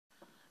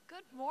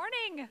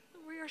morning.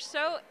 We are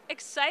so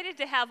excited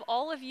to have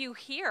all of you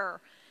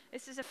here.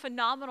 This is a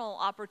phenomenal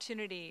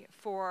opportunity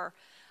for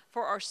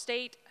our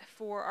state,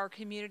 for our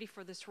community,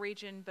 for this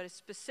region, but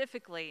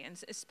specifically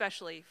and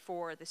especially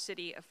for the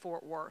city of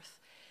Fort Worth.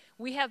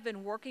 We have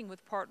been working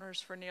with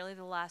partners for nearly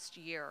the last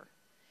year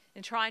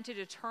in trying to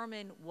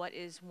determine what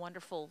is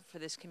wonderful for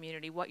this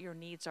community, what your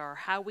needs are,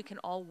 how we can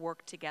all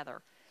work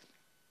together.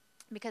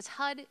 Because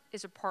HUD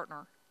is a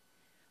partner.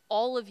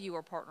 All of you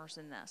are partners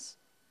in this.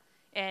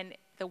 And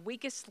the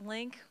weakest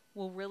link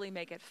will really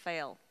make it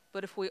fail.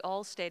 But if we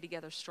all stay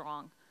together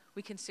strong,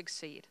 we can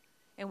succeed.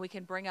 And we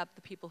can bring up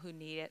the people who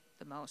need it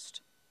the most.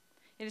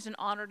 It is an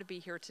honor to be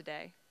here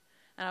today.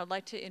 And I would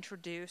like to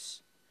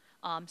introduce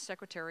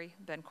Secretary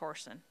Ben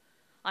Carson.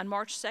 On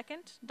March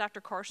 2nd, Dr.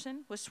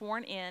 Carson was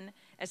sworn in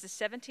as the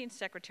 17th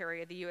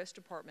Secretary of the U.S.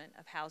 Department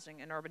of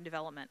Housing and Urban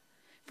Development.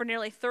 For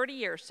nearly 30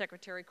 years,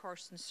 Secretary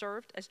Carson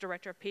served as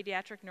Director of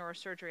Pediatric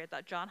Neurosurgery at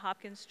the Johns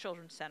Hopkins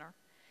Children's Center,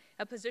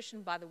 a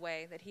position, by the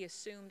way, that he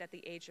assumed at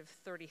the age of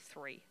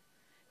 33,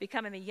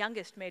 becoming the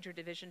youngest major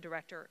division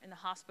director in the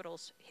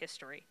hospital's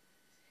history.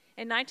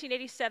 In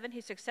 1987,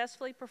 he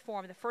successfully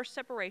performed the first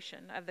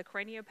separation of the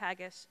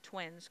craniopagus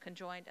twins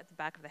conjoined at the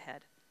back of the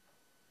head.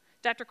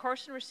 Dr.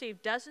 Carson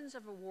received dozens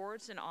of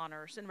awards and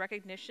honors in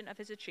recognition of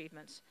his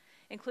achievements,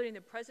 including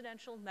the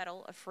Presidential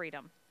Medal of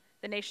Freedom,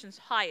 the nation's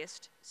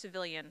highest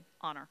civilian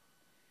honor.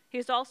 He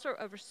is also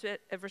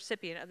a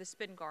recipient of the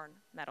Spingarn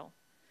Medal,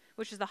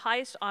 which is the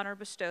highest honor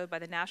bestowed by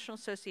the National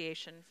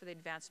Association for the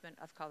Advancement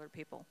of Colored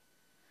People.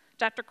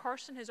 Dr.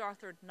 Carson has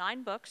authored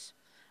 9 books,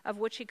 of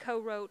which he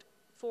co-wrote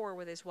 4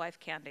 with his wife,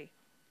 Candy.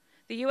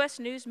 The U.S.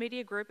 News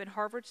Media Group and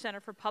Harvard Center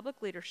for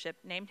Public Leadership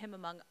named him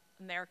among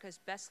America's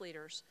best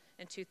leaders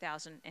in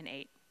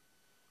 2008.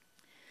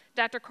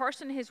 Dr.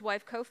 Carson and his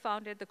wife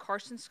co-founded the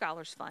Carson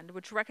Scholars Fund,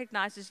 which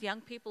recognizes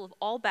young people of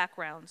all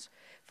backgrounds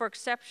for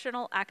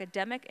exceptional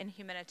academic and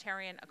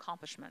humanitarian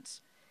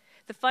accomplishments.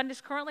 The fund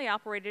is currently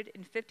operated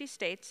in 50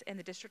 states and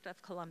the District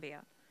of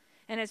Columbia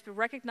and has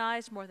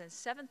recognized more than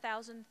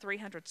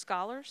 7,300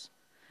 scholars,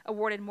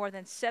 awarded more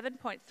than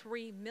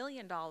 $7.3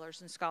 million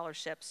in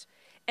scholarships,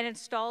 and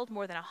installed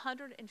more than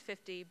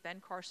 150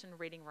 Ben Carson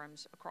reading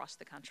rooms across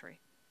the country.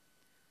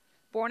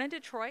 Born in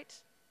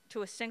Detroit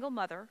to a single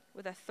mother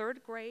with a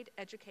 3rd grade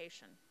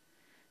education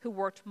who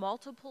worked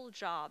multiple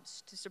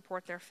jobs to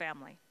support their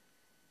family,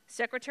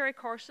 Secretary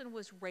Carson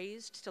was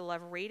raised to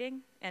love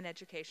reading and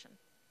education.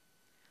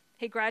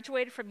 He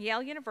graduated from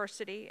Yale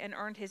University and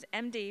earned his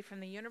MD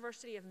from the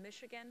University of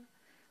Michigan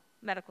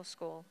Medical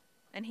School,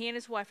 and he and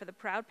his wife are the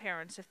proud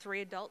parents of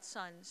 3 adult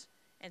sons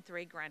and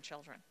 3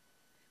 grandchildren.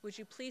 Would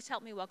you please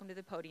help me welcome to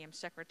the podium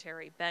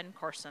Secretary Ben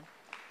Carson.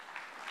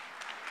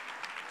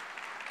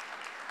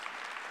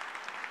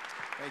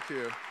 Thank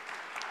you.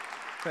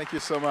 Thank you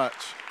so much.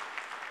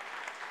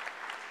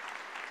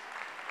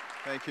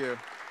 Thank you.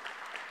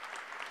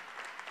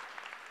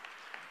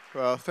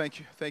 Well,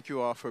 thank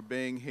you all for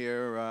being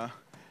here.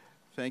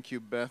 Thank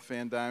you, Beth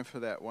Van Dyne, for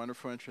that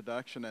wonderful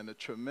introduction and the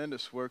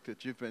tremendous work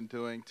that you've been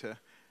doing to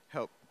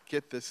help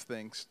get this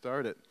thing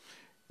started.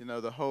 You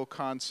know, the whole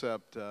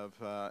concept of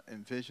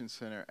EnVision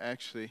Center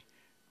actually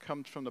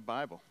comes from the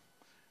Bible.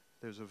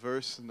 There's a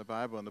verse in the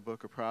Bible in the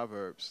book of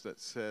Proverbs that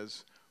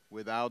says,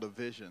 "Without a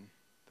vision,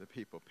 the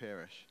people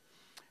perish."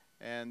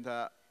 And,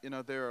 you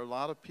know, there are a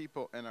lot of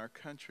people in our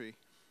country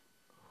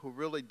who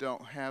really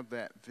don't have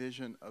that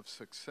vision of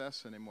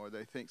success anymore.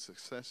 They think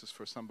success is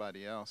for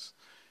somebody else,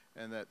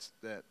 and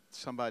that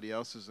somebody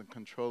else is in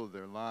control of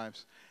their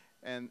lives.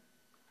 And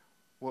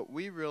what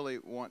we really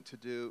want to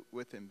do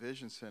with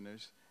EnVision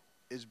Centers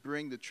is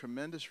bring the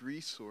tremendous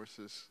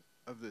resources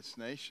of this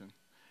nation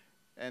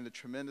and the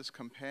tremendous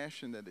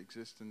compassion that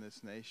exists in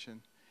this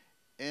nation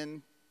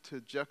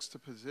into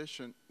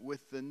juxtaposition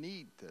with the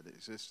need that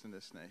exists in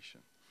this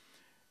nation.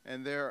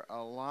 And there are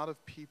a lot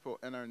of people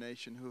in our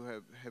nation who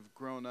have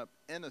grown up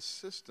in a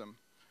system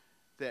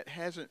that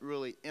hasn't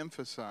really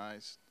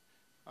emphasized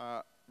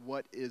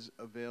what is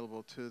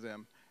available to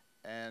them.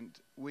 And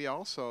we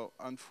also,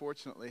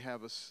 unfortunately,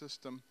 have a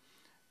system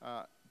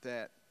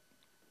that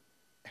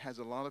has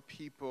a lot of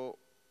people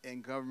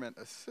in government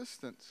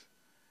assistance,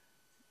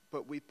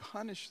 but we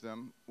punish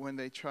them when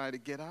they try to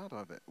get out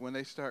of it. When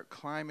they start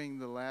climbing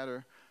the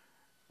ladder,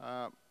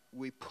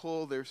 we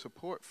pull their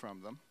support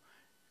from them,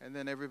 and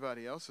then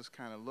everybody else is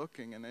kind of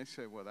looking, and they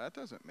say, well, that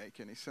doesn't make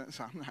any sense.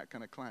 I'm not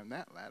going to climb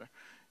that ladder.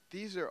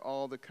 These are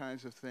all the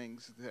kinds of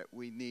things that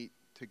we need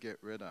to get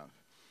rid of.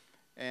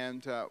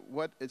 And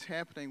what is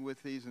happening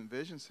with these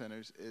EnVision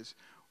Centers is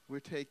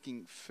we're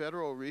taking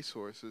federal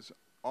resources.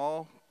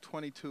 All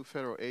 22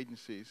 federal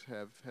agencies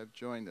have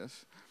joined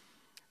us,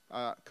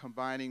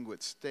 combining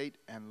with state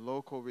and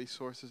local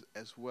resources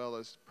as well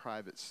as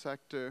private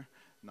sector,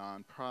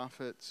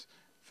 nonprofits,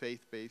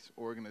 faith-based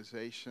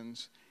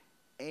organizations,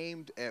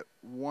 aimed at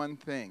one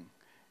thing,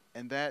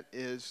 and that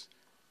is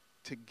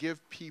to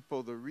give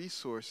people the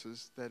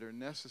resources that are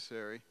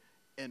necessary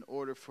in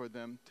order for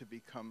them to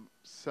become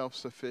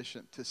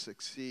self-sufficient, to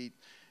succeed,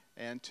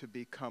 and to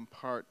become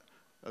part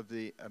of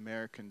the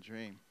American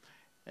dream.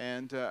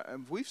 And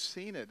we've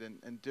seen it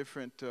in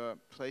different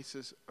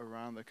places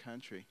around the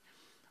country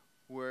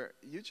where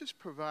you just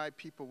provide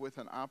people with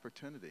an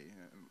opportunity.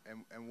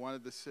 And one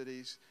of the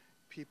cities,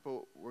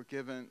 people were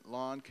given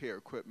lawn care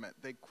equipment.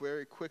 They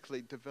very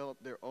quickly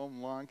developed their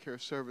own lawn care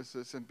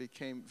services and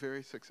became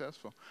very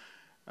successful.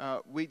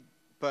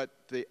 But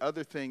the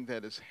other thing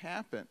that has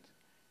happened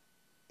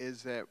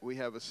is that we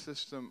have a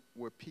system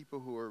where people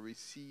who are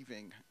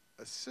receiving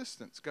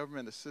assistance,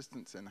 government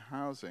assistance in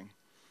housing,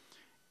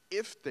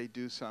 if they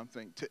do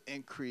something to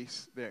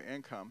increase their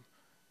income,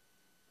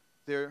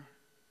 their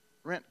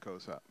rent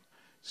goes up.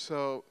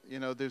 So,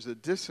 there's a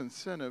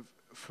disincentive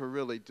for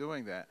really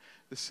doing that.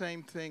 The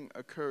same thing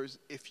occurs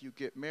if you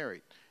get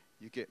married.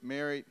 You get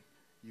married,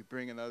 you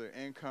bring another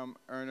income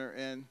earner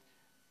in,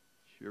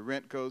 your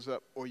rent goes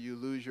up, or you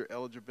lose your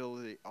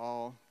eligibility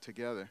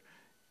altogether.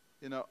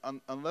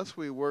 Unless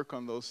we work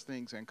on those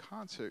things in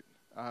concert,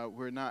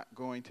 we're not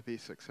going to be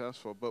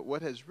successful. But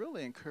what has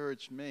really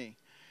encouraged me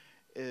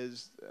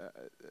is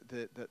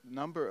the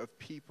number of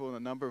people, the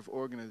number of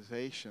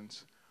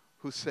organizations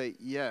who say,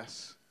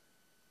 yes,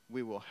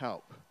 we will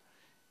help.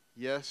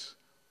 Yes,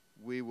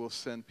 we will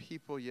send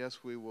people. Yes,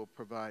 we will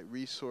provide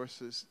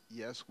resources.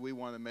 Yes, we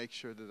want to make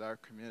sure that our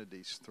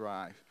communities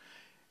thrive.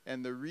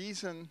 And the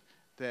reason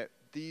that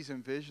these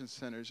EnVision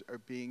centers are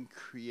being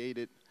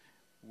created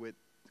with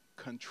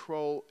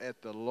control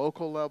at the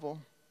local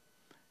level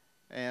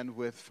and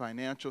with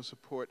financial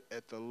support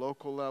at the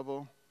local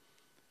level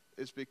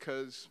is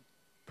because,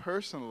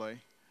 personally,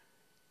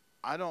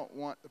 I don't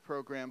want the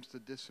programs to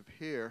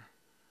disappear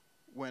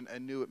when a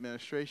new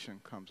administration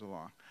comes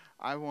along.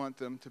 I want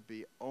them to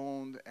be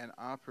owned and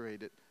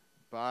operated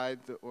by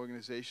the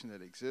organization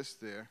that exists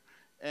there.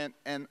 And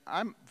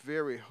I'm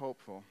very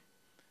hopeful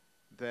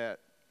that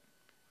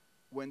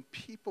when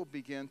people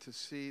begin to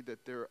see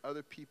that there are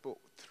other people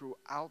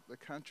throughout the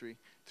country,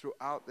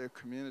 throughout their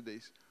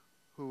communities,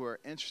 who are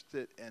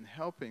interested in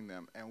helping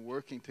them and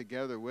working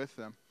together with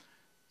them,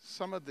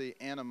 some of the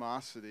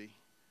animosity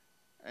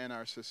in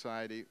our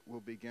society will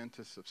begin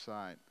to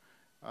subside.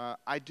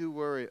 I do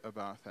worry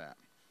about that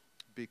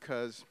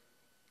because,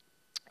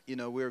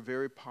 we're a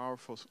very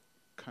powerful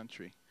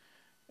country,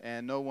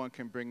 and no one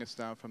can bring us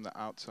down from the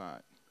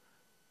outside.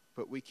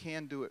 But we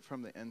can do it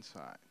from the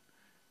inside.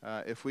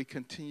 If we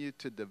continue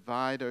to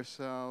divide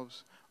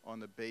ourselves on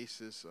the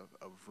basis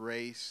of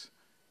race,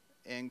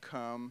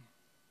 income,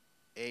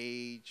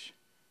 age,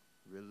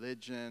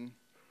 religion,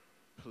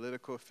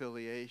 political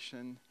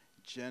affiliation,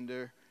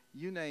 gender,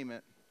 you name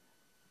it,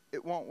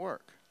 it won't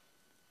work.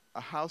 A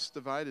house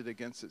divided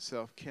against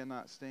itself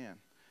cannot stand.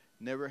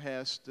 Never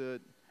has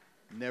stood,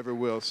 never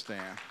will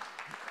stand.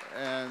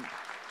 And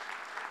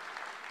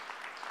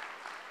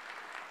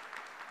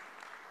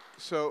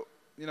so,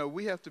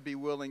 we have to be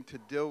willing to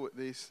deal with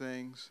these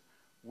things,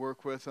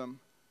 work with them,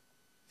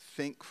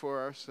 think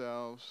for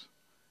ourselves,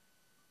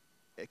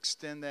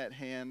 extend that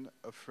hand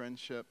of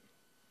friendship.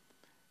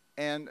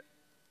 And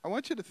I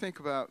want you to think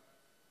about,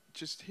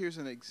 here's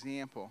an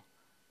example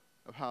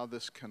of how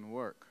this can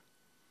work.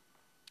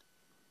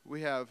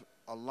 We have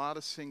a lot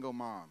of single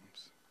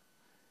moms,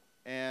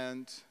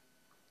 and,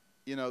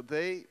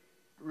 they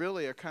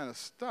really are kind of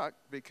stuck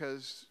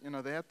because,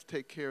 they have to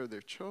take care of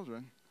their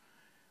children.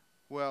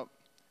 Well,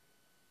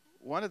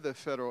 one of the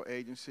federal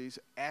agencies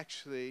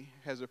actually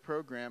has a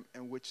program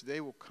in which they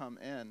will come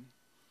in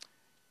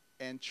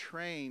and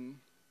train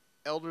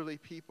elderly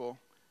people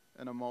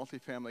in a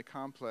multifamily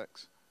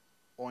complex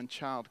on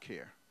child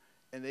care,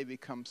 and they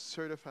become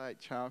certified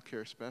child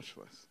care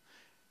specialists.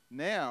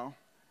 Now,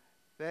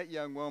 that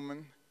young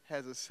woman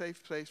has a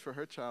safe place for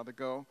her child to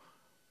go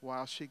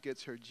while she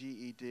gets her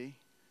GED,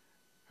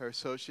 her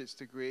associate's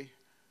degree,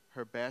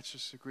 her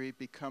bachelor's degree,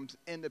 becomes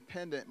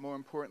independent, more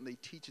importantly,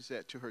 teaches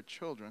that to her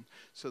children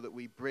so that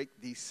we break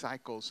these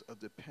cycles of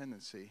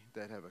dependency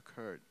that have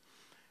occurred.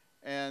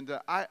 And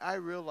I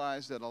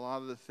realize that a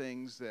lot of the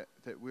things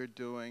that we're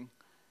doing,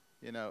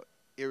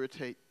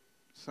 irritate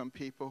some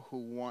people who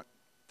want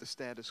the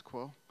status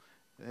quo.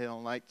 They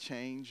don't like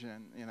change,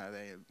 and,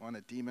 they want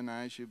to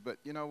demonize you. But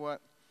you know what?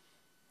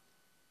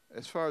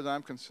 As far as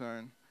I'm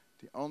concerned,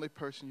 the only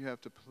person you have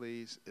to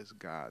please is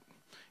God.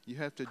 You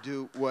have to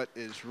do what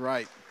is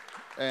right.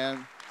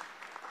 And,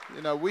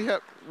 we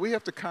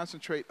have to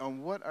concentrate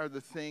on what are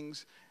the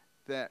things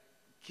that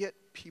get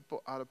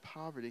people out of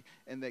poverty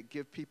and that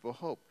give people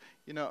hope.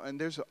 And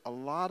there's a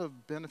lot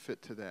of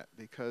benefit to that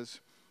because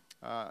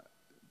the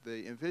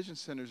EnVision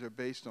centers are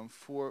based on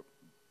 4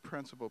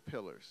 principal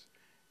pillars: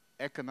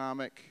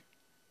 economic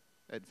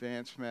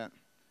advancement,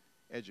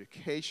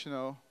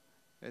 educational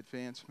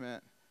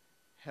advancement,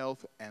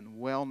 health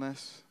and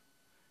wellness,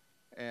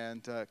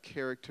 and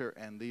character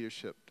and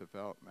leadership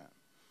development.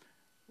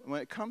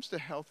 When it comes to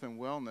health and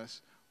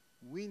wellness,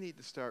 we need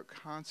to start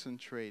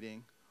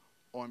concentrating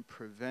on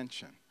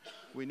prevention.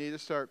 We need to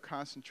start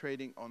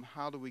concentrating on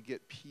how do we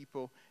get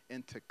people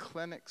into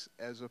clinics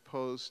as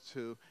opposed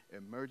to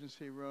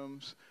emergency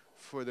rooms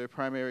for their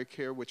primary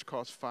care, which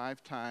costs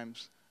 5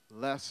 times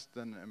less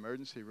than an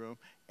emergency room,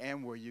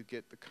 and where you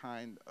get the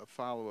kind of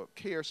follow-up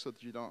care so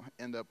that you don't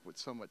end up with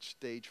so much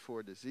stage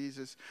 4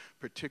 diseases,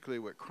 particularly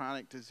with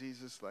chronic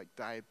diseases like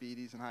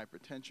diabetes and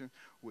hypertension,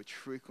 which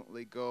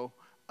frequently go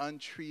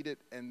untreated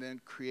and then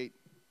create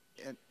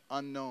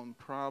unknown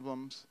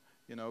problems,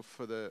 you know,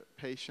 for the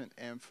patient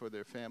and for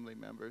their family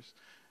members.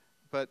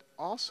 But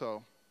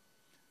also,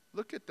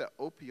 look at the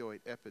opioid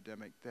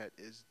epidemic that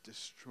is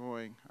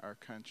destroying our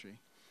country.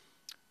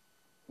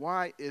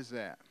 Why is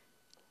that?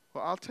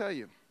 Well, I'll tell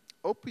you,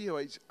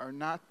 opioids are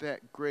not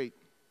that great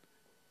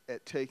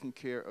at taking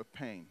care of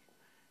pain.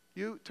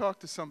 You talk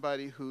to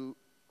somebody who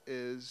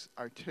is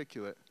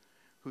articulate,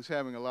 who's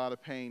having a lot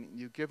of pain, and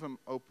you give them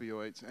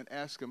opioids and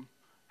ask them,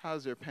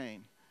 how's their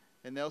pain?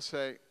 And they'll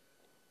say,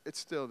 it's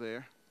still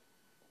there,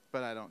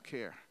 but I don't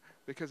care.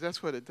 Because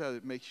that's what it does.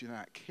 It makes you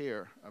not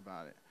care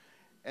about it.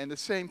 And the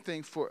same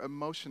thing for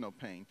emotional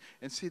pain.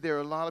 And see, there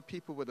are a lot of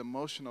people with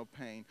emotional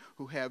pain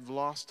who have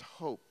lost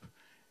hope.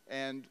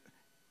 And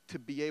to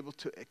be able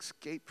to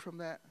escape from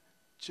that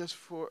just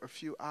for a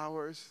few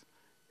hours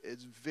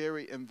is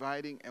very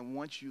inviting. And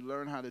once you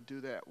learn how to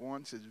do that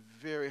once, it's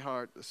very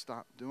hard to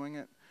stop doing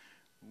it.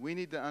 We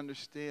need to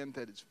understand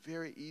that it's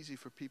very easy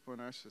for people in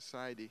our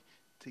society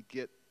to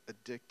get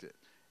addicted.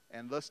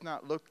 And let's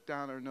not look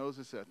down our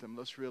noses at them.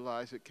 Let's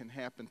realize it can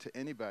happen to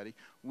anybody.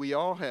 We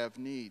all have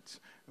needs.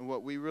 And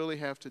what we really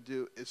have to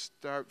do is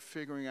start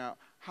figuring out,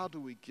 how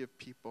do we give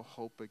people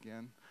hope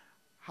again?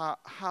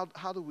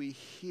 How do we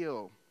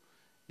heal,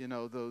 you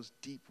know, those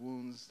deep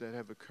wounds that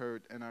have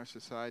occurred in our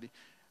society?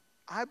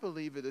 I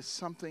believe it is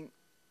something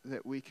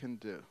that we can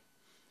do.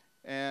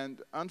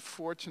 And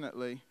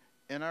unfortunately,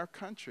 in our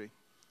country,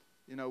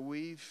 you know,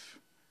 we've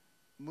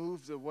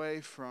moved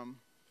away from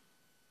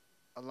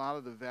a lot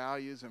of the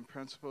values and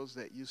principles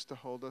that used to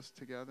hold us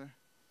together.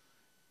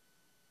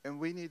 And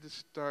we need to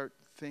start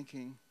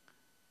thinking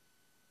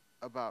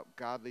about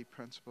godly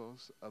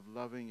principles of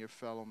loving your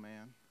fellow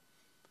man,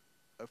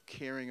 of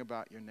caring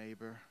about your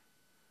neighbor,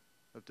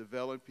 of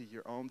developing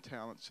your own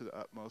talents to the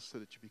utmost so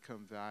that you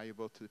become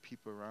valuable to the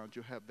people around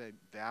you, have the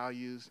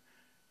values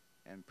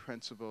and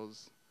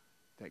principles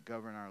that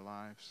govern our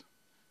lives.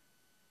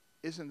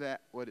 Isn't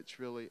that what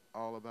it's really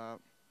all about?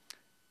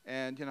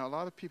 And, you know, a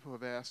lot of people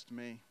have asked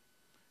me,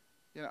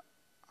 you know,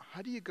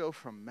 how do you go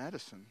from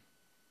medicine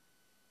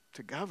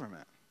to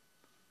government?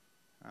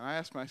 And I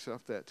ask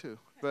myself that too.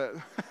 But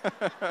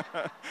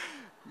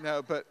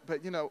no, but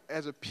you know,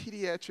 as a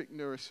pediatric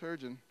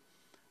neurosurgeon,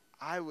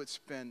 I would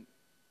spend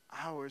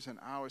hours and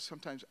hours,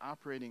 sometimes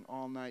operating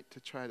all night to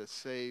try to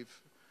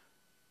save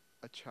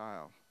a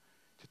child,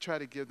 to try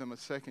to give them a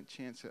second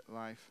chance at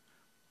life.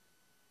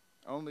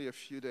 Only a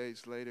few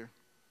days later,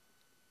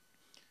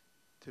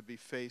 to be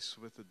faced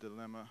with the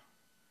dilemma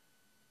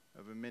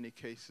of, in many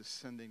cases,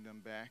 sending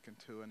them back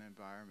into an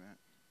environment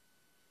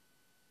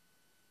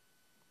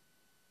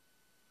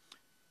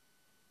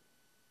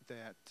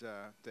that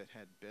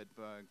had bed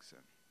bugs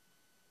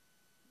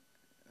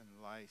and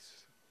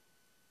lice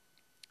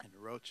and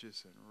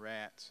roaches and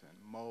rats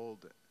and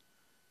mold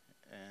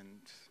and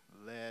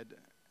lead.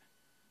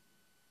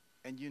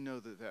 And you know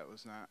that that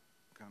was not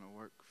going to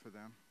work for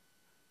them,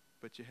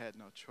 but you had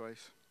no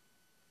choice.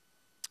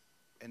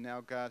 And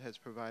now God has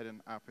provided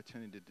an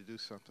opportunity to do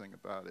something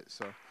about it.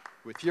 So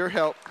with your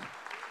help,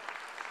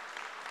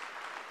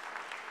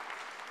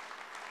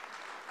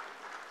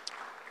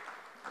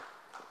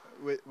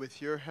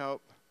 with your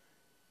help,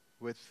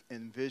 with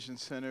EnVision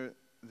Center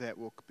that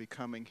will be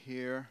coming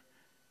here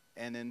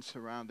and in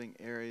surrounding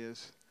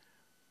areas,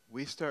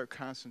 we start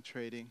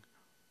concentrating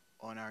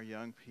on our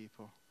young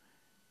people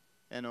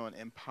and on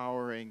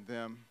empowering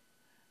them.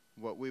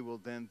 What we will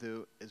then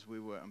do is we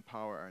will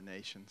empower our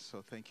nation.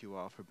 So thank you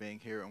all for being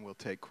here, and we'll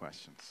take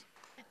questions.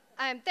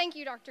 Thank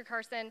you, Dr.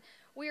 Carson.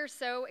 We are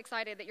so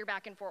excited that you're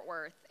back in Fort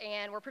Worth,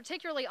 and we're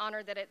particularly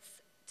honored that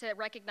it's to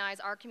recognize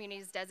our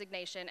community's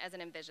designation as an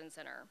EnVision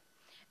Center.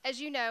 As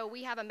you know,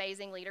 we have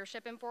amazing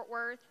leadership in Fort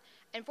Worth,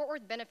 and Fort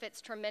Worth benefits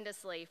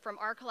tremendously from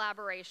our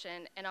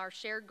collaboration and our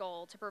shared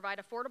goal to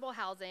provide affordable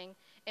housing,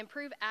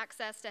 improve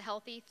access to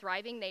healthy,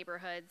 thriving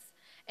neighborhoods,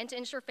 and to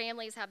ensure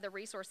families have the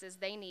resources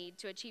they need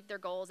to achieve their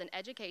goals in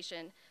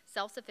education,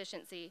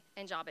 self-sufficiency,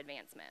 and job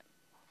advancement.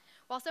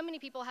 While so many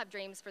people have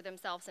dreams for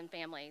themselves and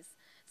families,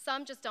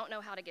 some just don't know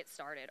how to get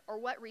started or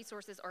what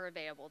resources are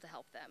available to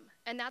help them,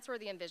 and that's where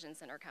the EnVision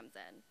Center comes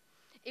in.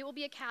 It will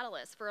be a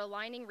catalyst for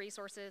aligning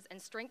resources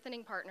and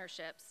strengthening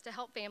partnerships to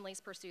help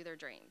families pursue their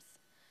dreams.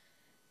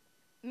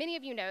 Many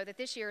of you know that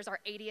this year is our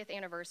 80th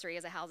anniversary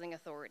as a housing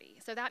authority,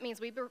 so that means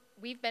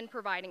we've been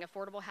providing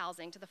affordable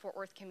housing to the Fort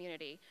Worth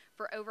community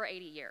for over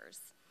 80 years.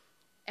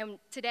 And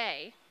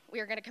today, we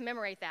are going to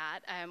commemorate that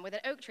with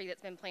an oak tree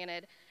that's been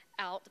planted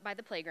out by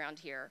the playground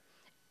here,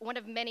 one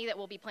of many that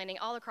we'll be planting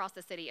all across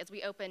the city as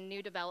we open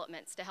new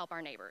developments to help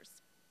our neighbors.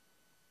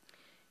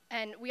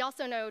 And we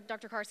also know,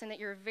 Dr. Carson, that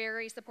you're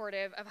very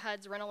supportive of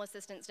HUD's Rental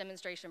Assistance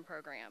Demonstration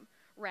Program,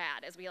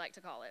 RAD, as we like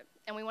to call it,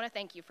 and we want to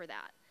thank you for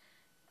that.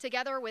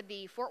 Together with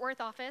the Fort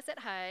Worth office at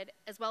HUD,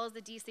 as well as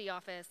the DC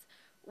office,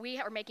 We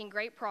are making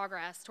great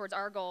progress towards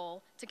our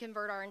goal to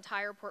convert our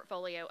entire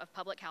portfolio of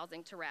public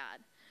housing to RAD,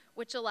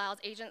 which allows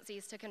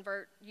agencies to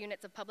convert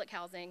units of public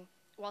housing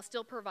while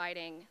still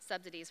providing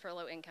subsidies for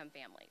low-income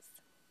families.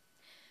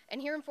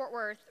 And here in Fort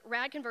Worth,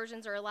 RAD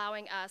conversions are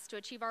allowing us to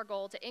achieve our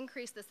goal to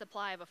increase the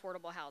supply of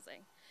affordable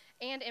housing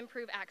and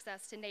improve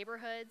access to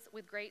neighborhoods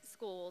with great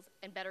schools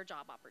and better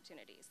job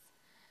opportunities.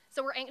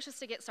 So we're anxious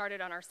to get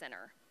started on our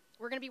center.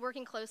 We're going to be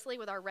working closely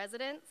with our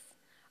residents,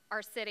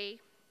 our city,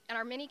 and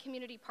our many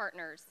community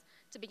partners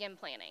to begin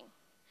planning.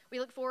 We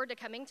look forward to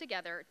coming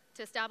together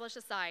to establish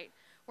a site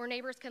where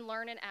neighbors can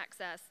learn and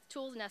access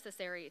tools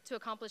necessary to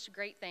accomplish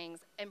great things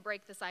and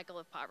break the cycle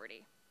of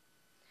poverty.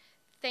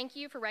 Thank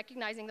you for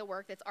recognizing the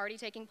work that's already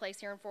taking place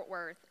here in Fort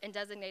Worth and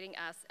designating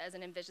us as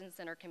an EnVision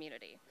Center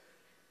community.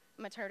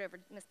 I'm going to turn it over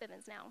to Ms.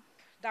 Bivens now.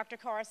 Dr.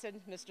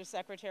 Carson, Mr.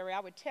 Secretary, I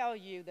would tell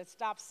you that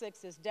Stop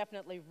 6 is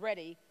definitely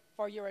ready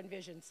for your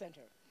EnVision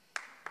Center.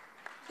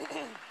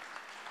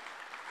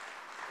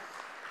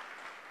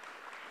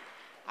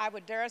 I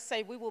would dare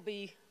say we will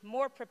be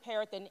more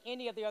prepared than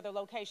any of the other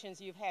locations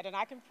you've had, and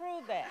I can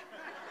prove that.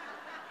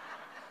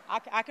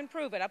 I can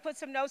prove it. I put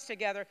some notes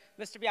together.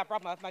 Mr. B, I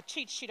brought my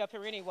cheat sheet up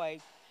here anyway.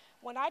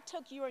 When I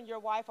took you and your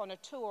wife on a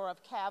tour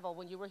of Cavill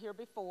when you were here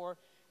before,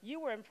 you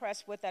were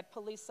impressed with that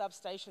police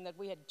substation that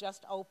we had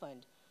just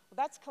opened. Well,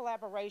 that's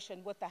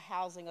collaboration with the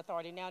Housing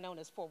Authority, now known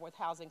as Fort Worth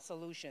Housing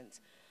Solutions.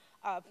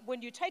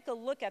 When you take a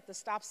look at the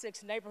Stop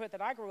 6 neighborhood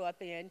that I grew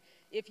up in,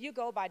 if you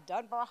go by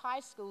Dunbar High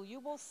School, you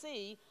will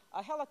see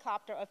a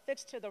helicopter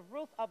affixed to the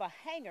roof of a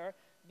hangar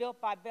built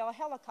by Bell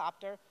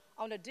Helicopter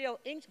on a deal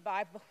inked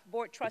by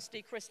board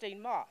trustee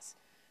Christine Moss.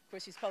 Of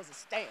course, she's supposed to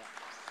stand.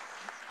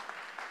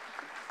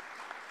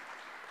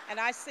 And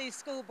I see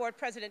school board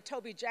president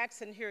Toby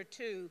Jackson here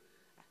too.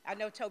 I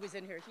know Toby's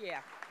in here,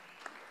 yeah.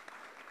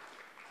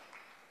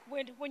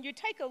 When you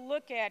take a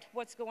look at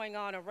what's going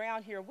on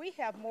around here, we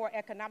have more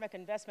economic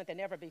investment than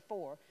ever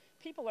before.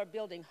 People are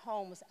building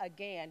homes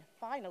again,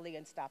 finally,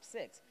 in Stop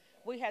 6.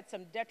 We had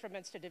some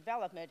detriments to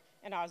development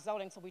in our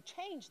zoning, so we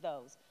changed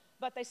those.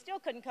 But they still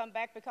couldn't come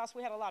back because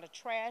we had a lot of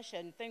trash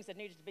and things that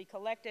needed to be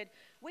collected.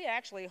 We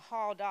actually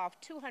hauled off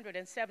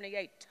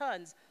 278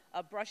 tons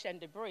of brush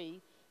and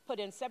debris, put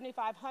in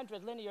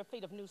 7,500 linear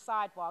feet of new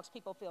sidewalks.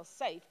 People feel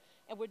safe.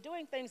 And we're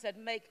doing things that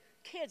make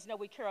kids know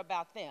we care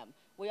about them.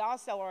 We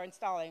also are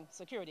installing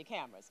security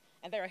cameras,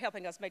 and they're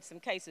helping us make some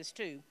cases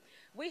too.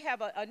 We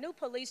have a new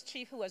police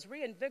chief who has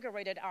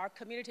reinvigorated our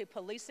community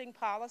policing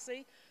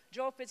policy.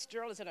 Joel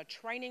Fitzgerald is in a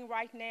training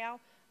right now,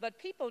 but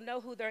people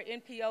know who their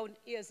NPO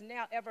is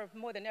now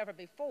more than ever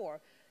before.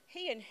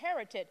 He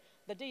inherited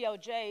the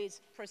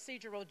DOJ's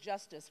procedural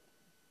justice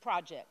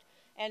project.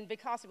 And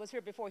because it was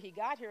here before he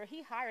got here,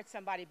 he hired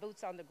somebody,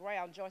 boots on the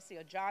ground,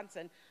 Joycia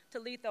Johnson, to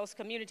lead those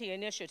community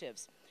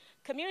initiatives.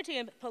 Community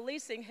and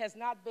policing has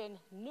not been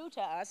new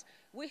to us.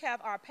 We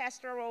have our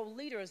pastoral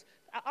leaders,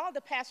 all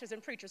the pastors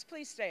and preachers,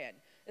 please stand,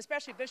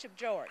 especially Bishop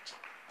George.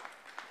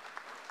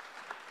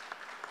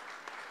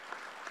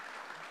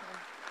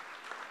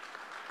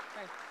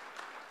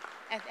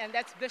 And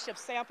that's Bishop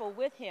Sample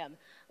with him.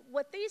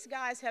 What these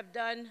guys have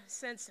done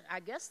since, I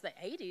guess, the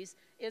 80s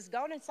is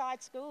gone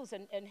inside schools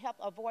and help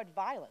avoid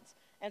violence.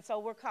 And so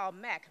we're called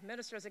MAC,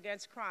 Ministers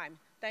Against Crime.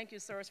 Thank you,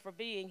 sirs, for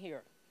being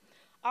here.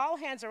 All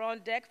hands are on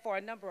deck for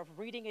a number of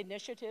reading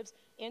initiatives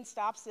in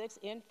Stop 6,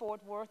 in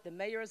Fort Worth. The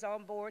mayor is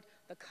on board.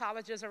 The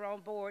colleges are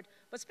on board.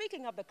 But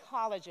speaking of the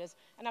colleges,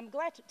 and I'm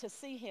glad to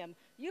see him,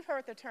 you've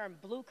heard the term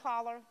blue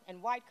collar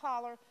and white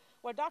collar.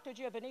 Well, Dr.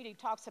 Giovannitti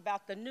talks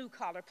about the new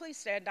collar. Please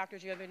stand, Dr.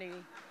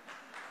 Giovannitti.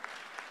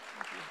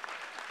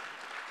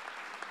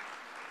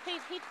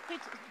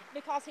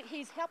 Because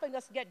he's helping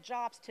us get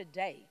jobs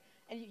today.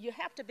 And you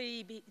have to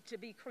be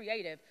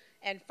creative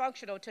and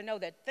functional to know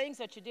that things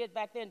that you did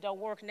back then don't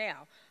work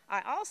now.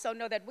 I also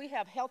know that we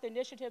have health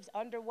initiatives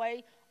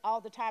underway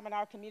all the time in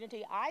our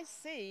community. I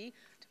see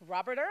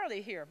Robert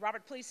Early here.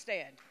 Robert, please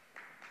stand.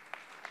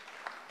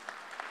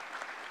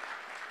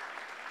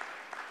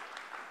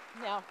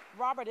 Now,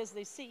 Robert is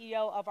the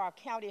CEO of our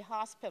county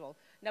hospital.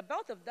 Now,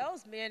 both of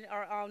those men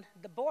are on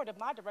the board of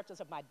my directors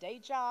of my day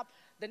job.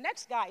 The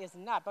next guy is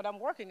not, but I'm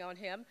working on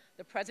him,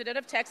 the president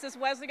of Texas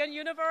Wesleyan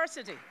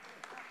University.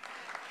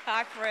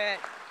 Hi, Fred.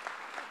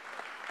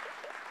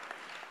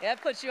 Yeah,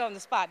 that puts you on the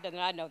spot, doesn't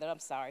it? I know that. I'm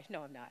sorry.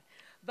 No, I'm not.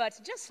 But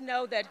just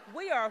know that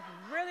we're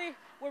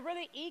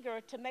really eager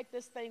to make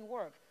this thing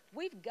work.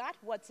 We've got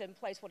what's in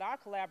place with our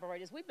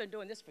collaborators. We've been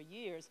doing this for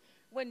years.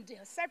 When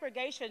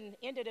segregation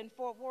ended in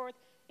Fort Worth,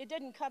 it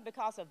didn't come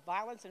because of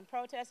violence and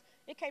protest.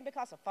 It came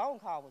because a phone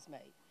call was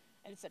made.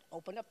 And it said,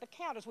 open up the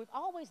counters. We've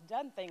always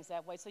done things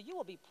that way, so you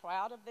will be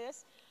proud of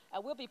this.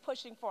 We'll be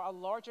pushing for a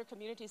larger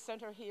community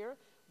center here.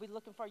 We're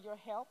looking for your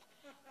help.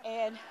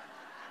 And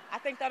I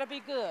think that'll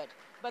be good.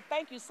 But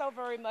thank you so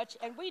very much.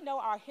 And we know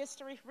our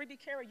history. Reby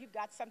Carey, you've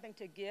got something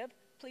to give.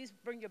 Please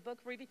bring your book,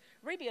 Reby.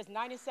 Reby is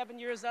 97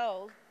 years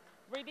old.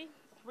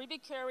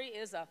 Reby Carey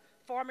is a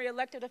former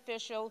elected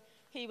official.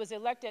 He was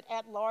elected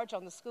at large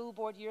on the school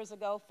board years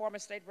ago, former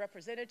state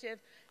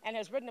representative, and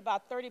has written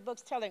about 30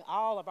 books telling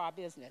all of our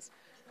business.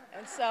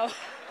 And so, if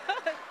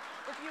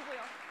you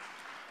will.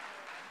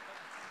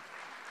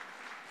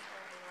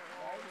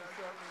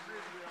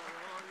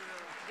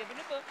 Give him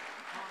the book.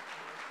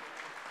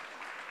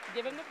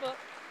 Give him the book.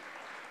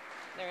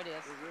 There it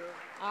is.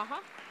 Uh-huh.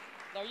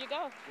 There you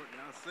go.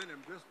 Now send him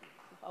this one.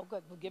 Oh,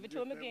 good. We'll give it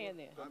to him again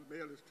then. I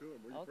mailed this to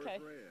him when Okay. he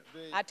first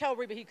ran. I told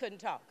Reba he couldn't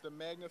talk. The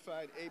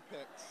magnified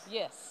apex.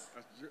 Yes.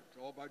 That's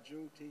all about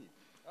Juneteenth.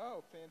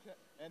 Oh, fantastic.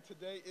 And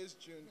today is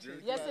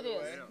Juneteenth. Yes, by it the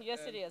is. way. Yes,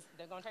 And- it is.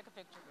 They're going to take a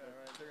picture. All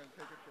right, they're going to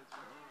take a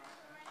picture.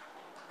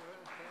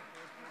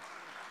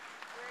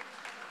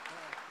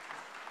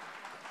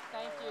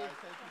 Thank you.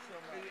 Thank you so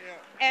much.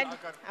 And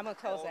I'm going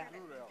to close out.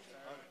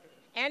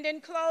 And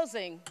in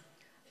closing,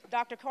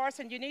 Dr.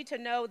 Carson, you need to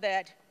know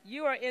that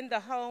you are in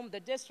the home, the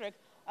district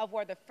of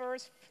where the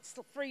first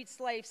freed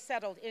slaves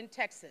settled in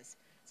Texas.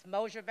 It's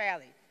Mosier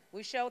Valley.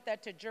 We showed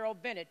that to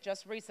Gerald Bennett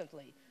just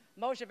recently.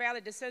 Mosier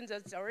Valley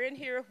descendants are in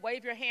here.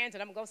 Wave your hands,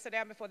 and I'm going to go sit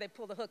down before they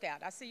pull the hook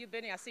out. I see you,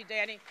 Benny. I see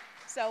Danny.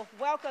 So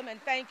welcome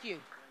and thank you.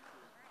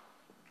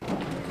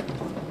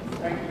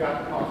 Thank you,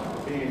 Dr.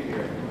 Carson, for being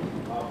here.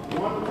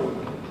 One of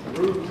the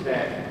groups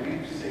that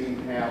we've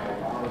seen have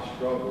a lot of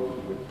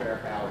struggles with fair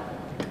housing,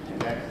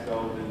 and that's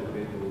those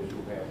individuals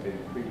who have been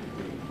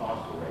previously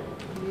incarcerated.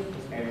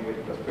 And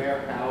with the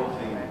fair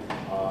housing,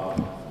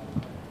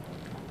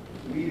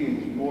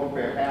 needing more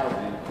fair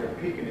housing, they're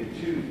picking and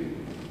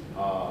choosing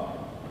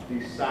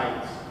these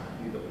sites,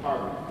 these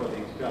apartments for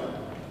these felons.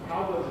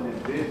 How does an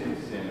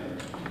EnVision Center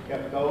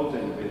help those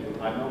individuals?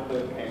 I know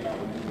they came out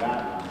with new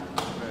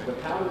guidelines, but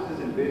how does this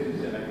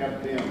EnVision Center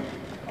help them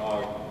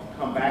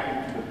come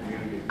back into the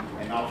community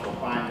and also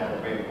find that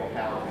available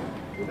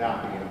housing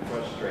without being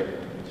frustrated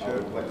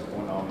with what's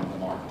going on in the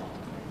market?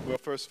 Well,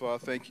 first of all,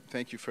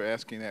 thank you for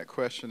asking that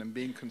question and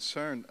being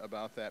concerned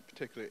about that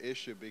particular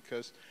issue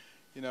because,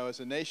 you know, as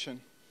a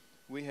nation,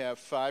 we have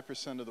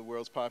 5% of the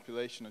world's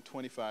population and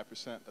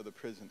 25% of the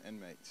prison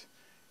inmates.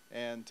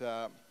 And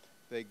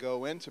they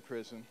go into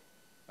prison,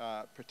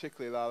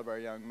 particularly a lot of our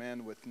young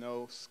men with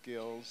no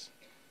skills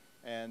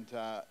and,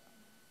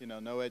 you know,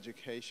 no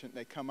education.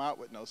 They come out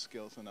with no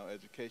skills and no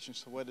education,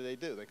 so what do? They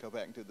go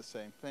back and do the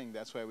same thing.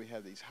 That's why we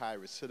have these high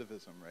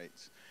recidivism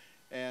rates.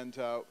 And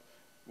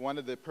one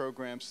of the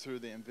programs through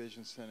the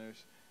EnVision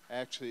Centers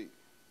actually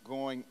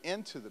going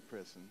into the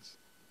prisons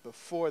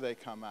before they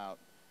come out,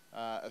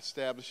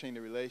 establishing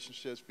the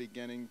relationships,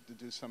 beginning to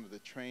do some of the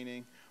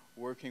training,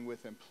 working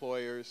with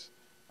employers,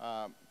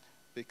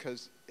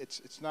 because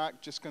it's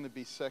not just going to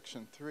be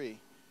Section 3.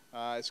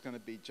 It's going to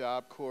be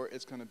Job Corps.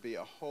 It's going to be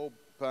a whole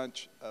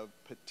bunch of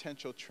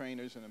potential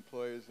trainers and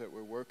employers that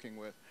we're working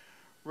with,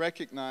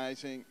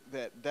 recognizing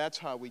that that's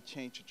how we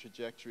change the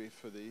trajectory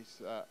for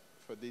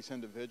these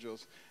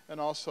individuals, and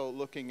also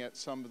looking at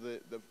some of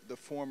the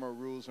former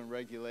rules and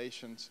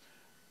regulations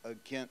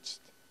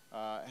against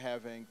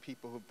having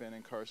people who've been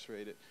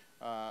incarcerated,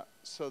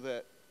 so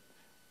that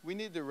we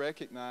need to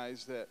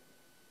recognize that,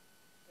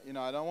 you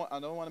know, I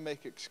don't want to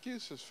make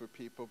excuses for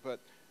people, but,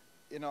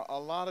 you know, a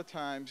lot of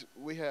times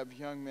we have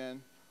young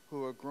men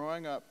who are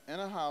growing up in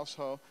a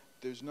household,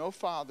 there's no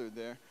father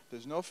there,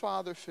 there's no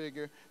father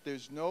figure,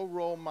 there's no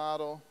role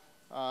model,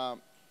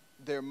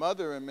 their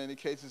mother in many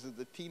cases is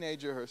the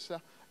teenager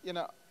herself, you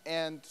know,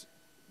 and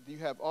you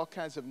have all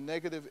kinds of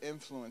negative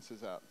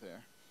influences out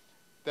there.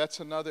 That's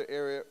another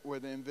area where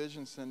the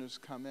EnVision Centers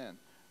come in,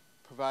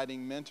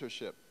 providing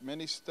mentorship.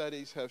 Many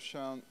studies have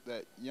shown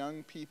that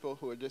young people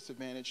who are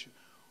disadvantaged,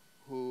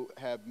 who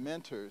have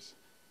mentors,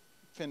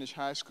 finish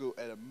high school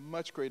at a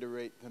much greater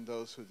rate than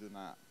those who do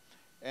not.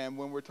 And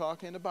when we're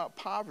talking about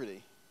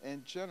poverty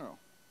in general,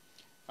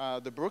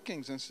 the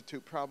Brookings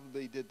Institute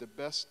probably did the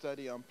best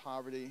study on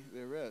poverty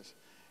there is.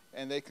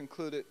 And they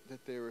concluded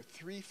that there were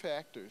 3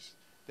 factors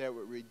that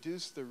would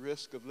reduce the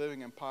risk of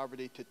living in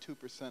poverty to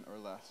 2% or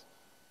less.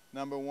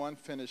 Number 1,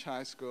 finish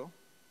high school.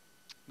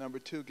 Number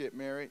 2, get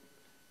married.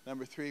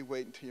 Number 3,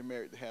 wait until you're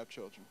married to have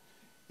children.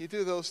 You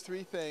do those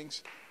 3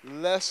 things,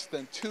 less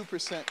than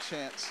 2%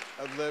 chance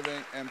of living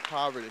in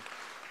poverty.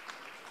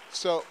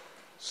 So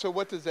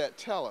what does that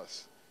tell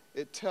us?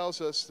 It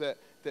tells us that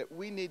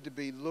we need to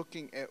be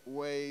looking at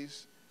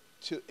ways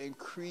to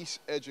increase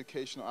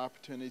educational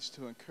opportunities,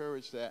 to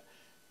encourage that,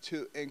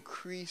 to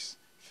increase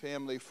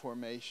family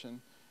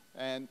formation,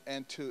 and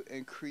to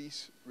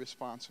increase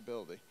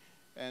responsibility.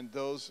 And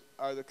those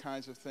are the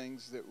kinds of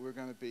things that we're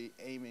going to be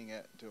aiming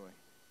at doing.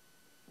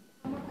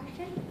 One more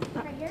question,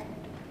 right here.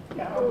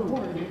 Yeah, I was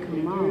wondering if the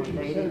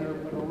EnVision Center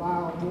would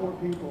allow more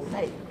people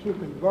to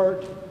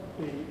convert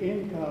the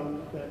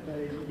income that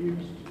they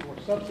use for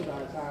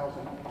subsidized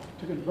housing,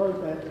 to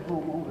convert that to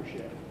home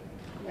ownership.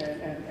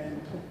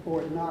 And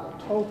for it not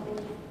a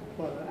token,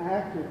 but an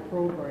active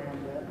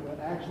program that would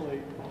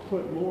actually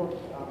put more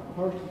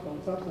persons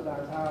on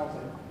subsidized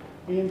housing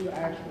into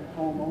actual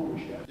home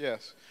ownership.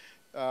 Yes.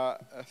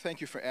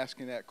 Thank you for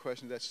asking that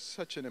question. That's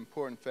such an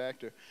important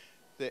factor.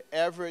 The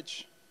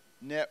average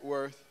net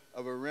worth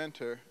of a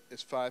renter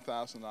is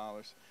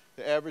 $5,000. The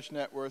The average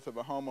net worth of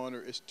a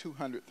homeowner is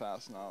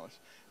 $200,000.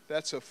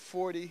 That's a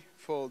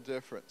 40-fold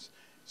difference.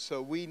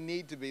 So we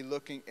need to be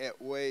looking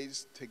at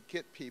ways to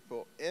get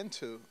people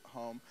into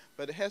home,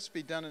 but it has to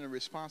be done in a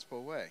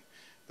responsible way.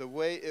 The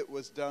way it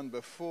was done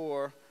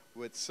before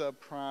with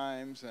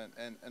subprimes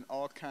and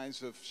all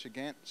kinds of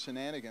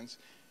shenanigans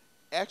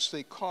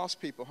actually cost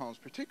people homes,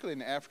 particularly in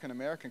the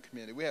African-American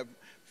community. We have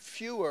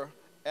fewer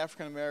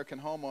African-American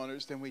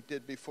homeowners than we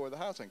did before the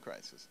housing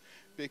crisis.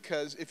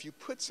 Because if you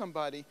put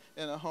somebody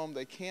in a home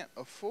they can't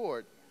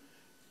afford,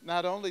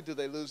 not only do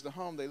they lose the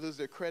home, they lose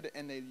their credit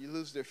and they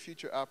lose their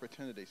future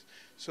opportunities.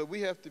 So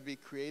we have to be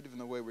creative in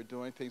the way we're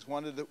doing things.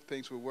 One of the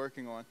things we're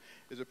working on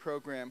is a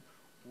program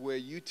where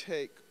you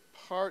take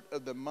part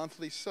of the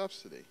monthly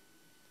subsidy.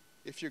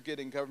 If you're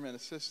getting government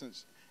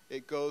assistance,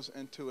 it goes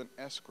into an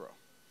escrow.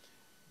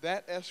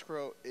 That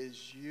escrow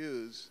is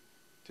used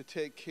to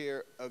take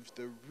care of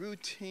the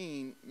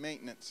routine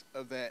maintenance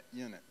of that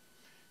unit.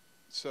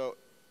 So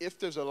if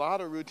there's a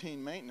lot of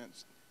routine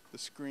maintenance, the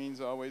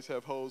screens always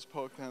have holes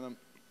poked in them,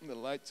 the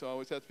lights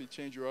always have to be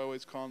changed, you're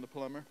always calling the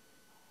plumber,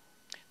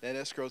 that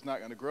escrow is not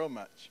going to grow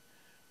much.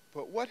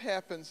 But what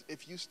happens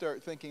if you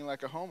start thinking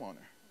like a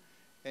homeowner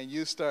and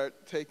you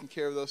start taking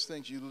care of those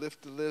things? You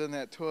lift the lid on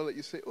that toilet,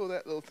 you say, oh,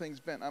 that little thing's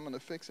bent, I'm going to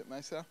fix it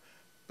myself.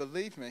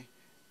 Believe me,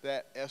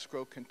 that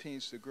escrow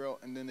continues to grow,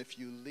 and then if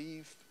you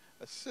leave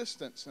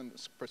assistance in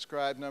a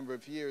prescribed number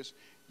of years,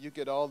 you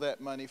get all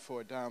that money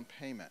for a down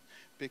payment.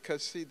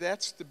 Because, see,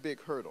 that's the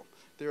big hurdle.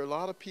 There are a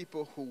lot of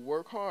people who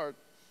work hard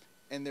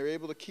and they're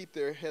able to keep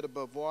their head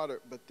above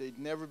water, but they'd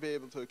never be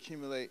able to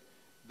accumulate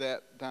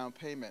that down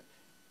payment.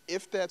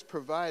 If that's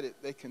provided,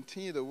 they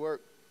continue to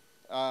work,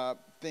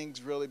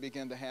 things really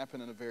begin to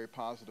happen in a very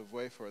positive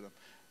way for them.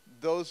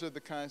 Those are the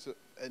kinds of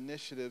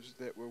initiatives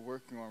that we're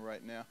working on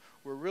right now.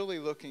 We're really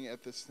looking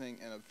at this thing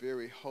in a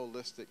very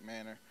holistic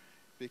manner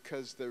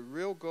because the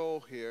real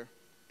goal here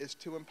is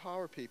to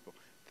empower people.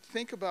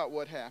 Think about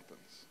what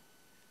happens.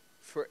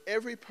 For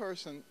every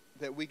person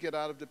that we get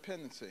out of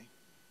dependency,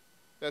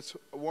 that's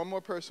one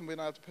more person we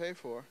don't have to pay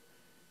for,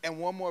 and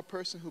one more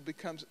person who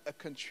becomes a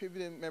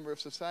contributing member of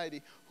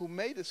society who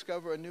may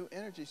discover a new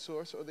energy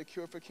source or the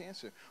cure for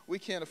cancer. We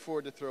can't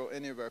afford to throw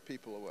any of our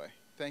people away.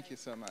 Thank you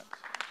so much.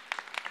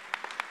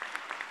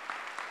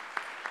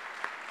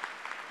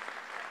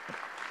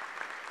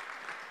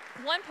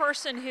 One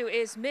person who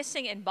is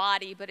missing in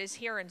body but is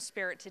here in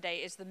spirit today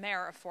is the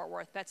mayor of Fort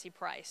Worth, Betsy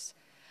Price.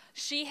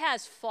 She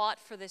has fought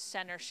for this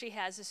center. She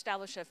has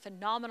established a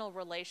phenomenal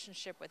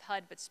relationship with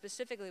HUD, but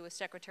specifically with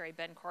Secretary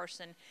Ben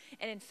Carson.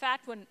 And in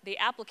fact, when the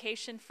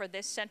application for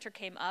this center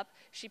came up,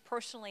 she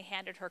personally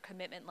handed her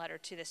commitment letter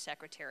to the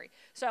secretary.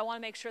 So I want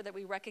to make sure that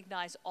we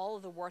recognize all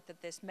of the work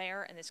that this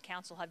mayor and this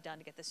council have done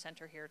to get this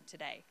center here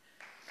today.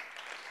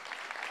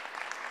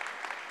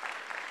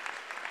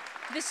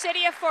 The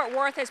city of Fort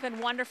Worth has been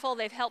wonderful.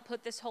 They've helped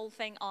put this whole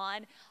thing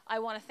on. I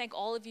want to thank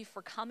all of you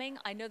for coming.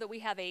 I know that we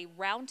have a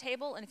round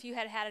table, and if you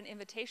had had an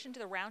invitation to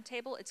the round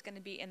table, it's going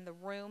to be in the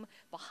room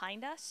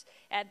behind us.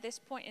 At this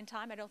point in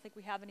time, I don't think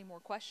we have any more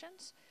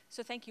questions.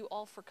 So thank you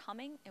all for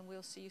coming, and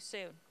we'll see you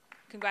soon.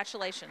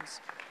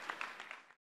 Congratulations.